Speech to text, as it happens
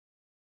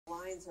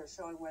lines are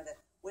showing where the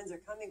winds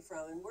are coming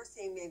from, and we're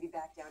seeing maybe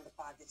back down to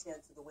 5 to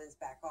 10, so the winds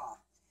back off.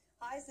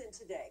 Highs in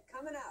today,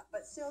 coming up,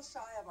 but still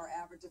shy of our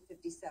average of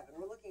 57.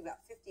 We're looking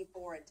about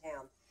 54 in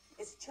town.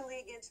 It's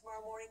chilly again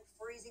tomorrow morning,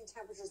 freezing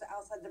temperatures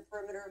outside the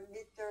perimeter,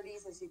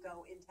 mid-30s as you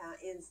go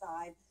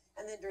inside.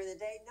 And then during the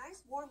day,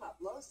 nice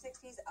warm-up, low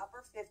 60s,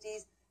 upper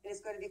 50s. And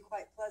it's going to be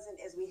quite pleasant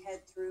as we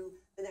head through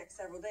the next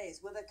several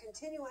days. With a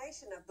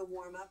continuation of the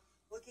warm-up,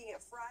 looking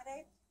at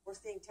Friday, we're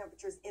seeing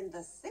temperatures in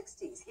the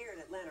 60s here in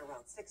Atlanta,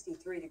 around 63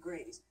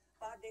 degrees.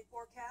 5-day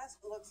forecast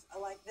looks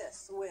like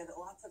this, with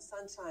lots of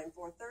sunshine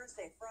for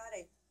Thursday,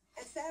 Friday,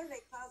 and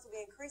Saturday. Clouds will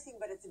be increasing,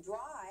 but it's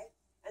dry.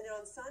 And then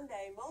on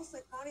Sunday, mostly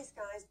cloudy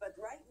skies, but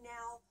right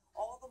now,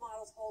 all the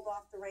models hold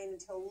off the rain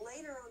until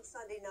later on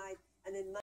Sunday night, and then